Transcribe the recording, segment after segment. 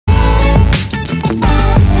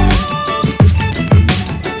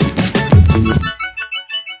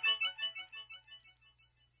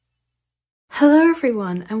Hello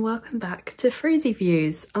everyone and welcome back to Freezy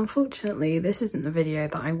Views. Unfortunately, this isn't the video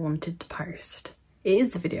that I wanted to post. It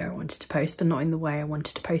is the video I wanted to post, but not in the way I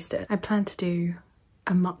wanted to post it. I plan to do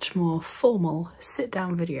a much more formal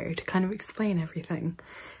sit-down video to kind of explain everything.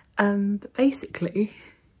 But basically,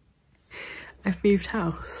 I've moved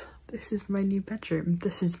house. This is my new bedroom.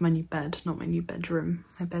 This is my new bed, not my new bedroom.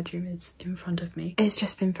 My bedroom is in front of me. It's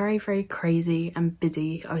just been very, very crazy and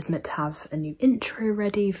busy. I was meant to have a new intro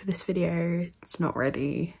ready for this video. It's not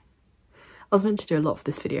ready. I was meant to do a lot for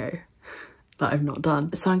this video that I've not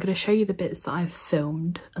done. So I'm going to show you the bits that I've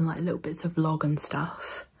filmed and like little bits of vlog and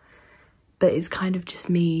stuff. But it's kind of just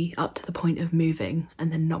me up to the point of moving and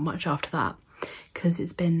then not much after that, because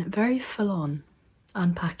it's been very full on.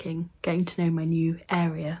 Unpacking, getting to know my new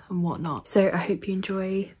area and whatnot. So I hope you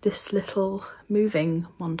enjoy this little moving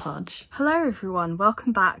montage. Hello everyone,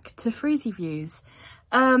 welcome back to Freezy Views.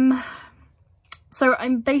 So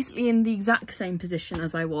I'm basically in the exact same position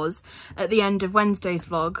as I was at the end of Wednesday's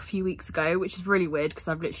vlog a few weeks ago, which is really weird because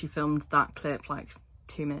I've literally filmed that clip like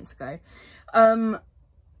 2 minutes ago.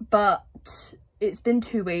 But it's been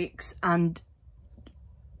 2 weeks and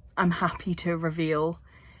I'm happy to reveal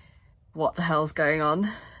what the hell's going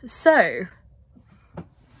on. So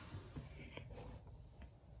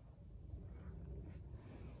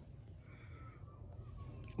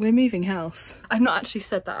we're moving house. I've not actually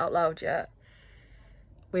said that out loud yet.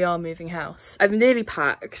 We are moving house. I've nearly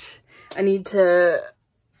packed. I need to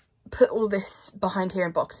put all this behind here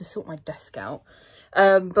in boxes, sort my desk out.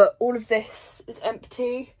 But all of this is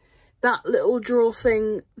empty. That little drawer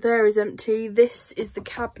thing there is empty. This is the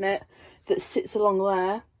cabinet that sits along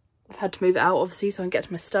there. I've had to move it out obviously so I can get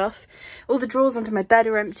to my stuff. All the drawers under my bed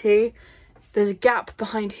are empty. There's a gap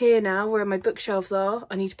behind here now where my bookshelves are.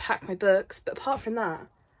 I need to pack my books, but apart from that,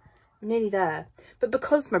 I'm nearly there. But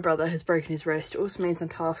because my brother has broken his wrist, it also means I'm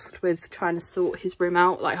tasked with trying to sort his room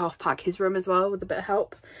out, like half pack his room as well with a bit of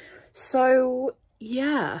help. So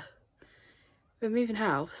yeah, we're moving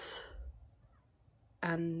house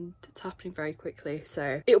and it's happening very quickly.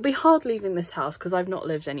 So it'll be hard leaving this house because I've not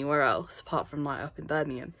lived anywhere else apart from like up in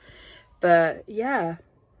Birmingham. But yeah,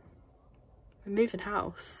 we're moving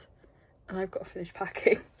house and I've got to finish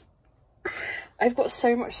packing. I've got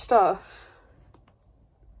so much stuff.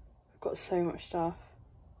 I've got so much stuff.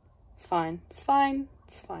 It's fine. It's fine.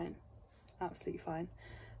 It's fine. Absolutely fine.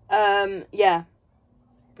 Yeah,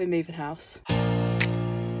 we're moving house.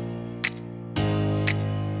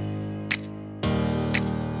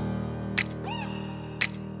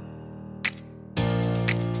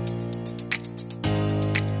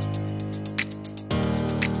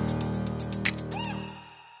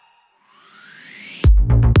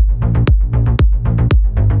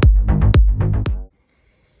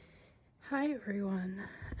 Hi everyone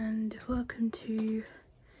and welcome to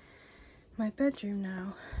my bedroom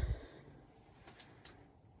now.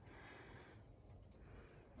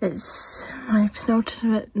 It's my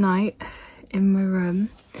penultimate night in my room.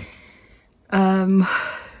 I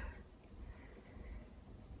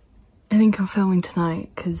think I'm filming tonight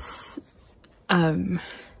because I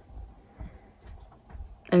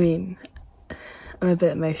mean I'm a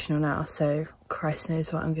bit emotional now, so Christ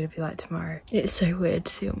knows what I'm going to be like tomorrow. It's so weird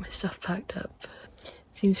to see all my stuff packed up. It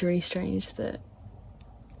seems really strange that,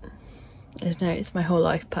 I don't know, it's my whole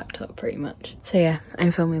life packed up pretty much. So yeah,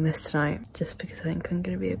 I'm filming this tonight just because I think I'm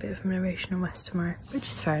going to be a bit of an emotional mess tomorrow, which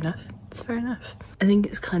is fair enough. It's fair enough. I think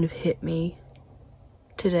it's kind of hit me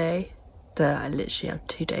today that I literally have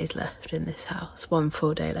 2 days left in this house, 1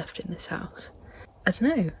 full day left in this house. I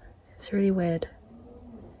don't know, it's really weird.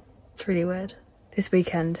 It's really weird. This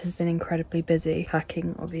weekend has been incredibly busy,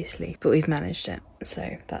 packing obviously, but we've managed it,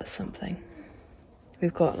 so that's something.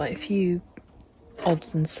 We've got like a few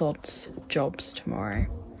odds and sods jobs tomorrow,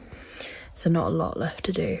 so not a lot left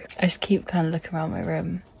to do. I just keep kind of looking around my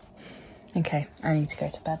room. Okay, I need to go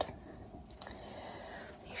to bed.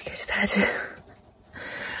 I need to go to bed.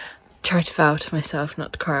 Try to vow to myself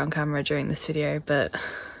not to cry on camera during this video, but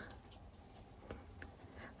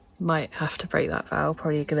might have to break that vow.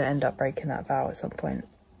 Probably gonna end up breaking that vow at some point.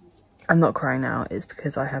 I'm not crying now, it's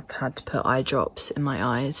because I have had to put eye drops in my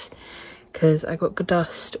eyes because I got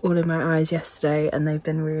dust all in my eyes yesterday and they've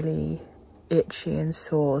been really itchy and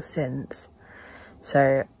sore since.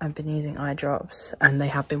 So I've been using eye drops and they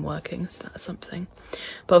have been working, so that's something.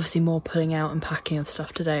 But obviously more pulling out and packing of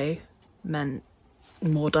stuff today meant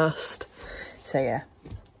more dust. So yeah,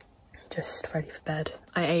 just ready for bed.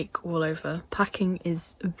 I ache all over. Packing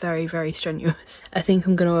is very, very strenuous. I think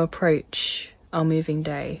I'm going to approach our moving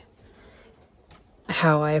day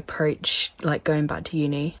how I approach like going back to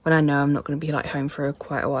uni when I know I'm not going to be like home for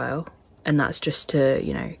quite a while, and that's just to,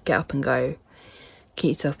 you know, get up and go keep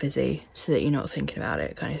yourself busy so that you're not thinking about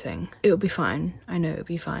it, kind of thing. It'll be fine. I know it'll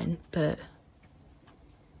be fine, but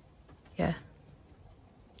yeah,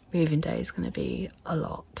 moving day is going to be a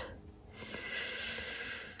lot.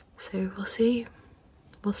 So we'll see.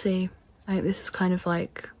 We'll see. I think this is kind of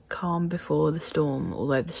like calm before the storm,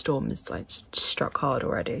 although the storm is like struck hard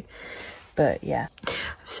already. But yeah, I'm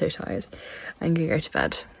so tired. I'm gonna go to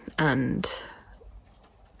bed, and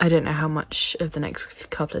I don't know how much of the next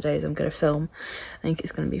couple of days I'm gonna film. I think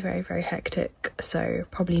it's gonna be very, very hectic, so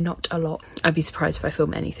probably not a lot. I'd be surprised if I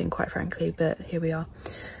film anything, quite frankly, but here we are.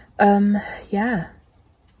 Yeah.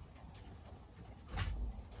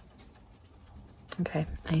 Okay,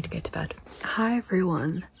 I need to go to bed. Hi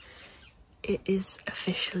everyone. It is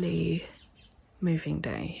officially moving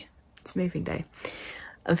day. It's moving day.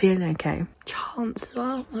 I'm feeling okay. Chance as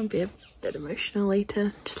well. I'll be a bit emotional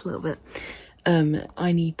later, just a little bit.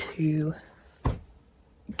 I need to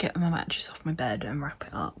get my mattress off my bed and wrap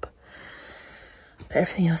it up. But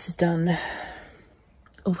everything else is done.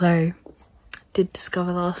 Although, did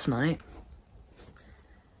discover last night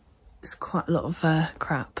there's quite a lot of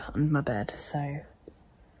crap under my bed, so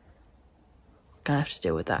gonna have to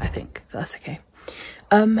deal with that, I think. But that's okay.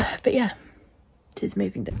 But yeah, it is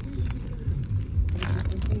moving day.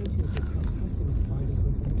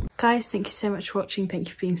 Guys, thank you so much for watching. Thank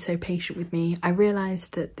you for being so patient with me. I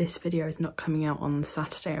realised that this video is not coming out on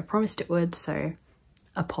Saturday. I promised it would, so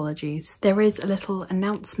apologies. There is a little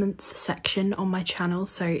announcements section on my channel,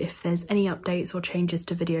 so if there's any updates or changes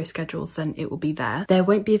to video schedules, then it will be there. There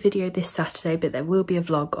won't be a video this Saturday, but there will be a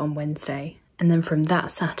vlog on Wednesday. And then from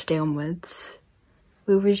that Saturday onwards,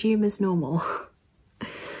 we'll resume as normal.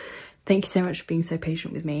 Thank you so much for being so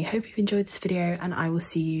patient with me. Hope you've enjoyed this video, and I will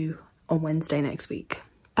see you on Wednesday next week.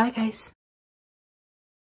 Bye guys.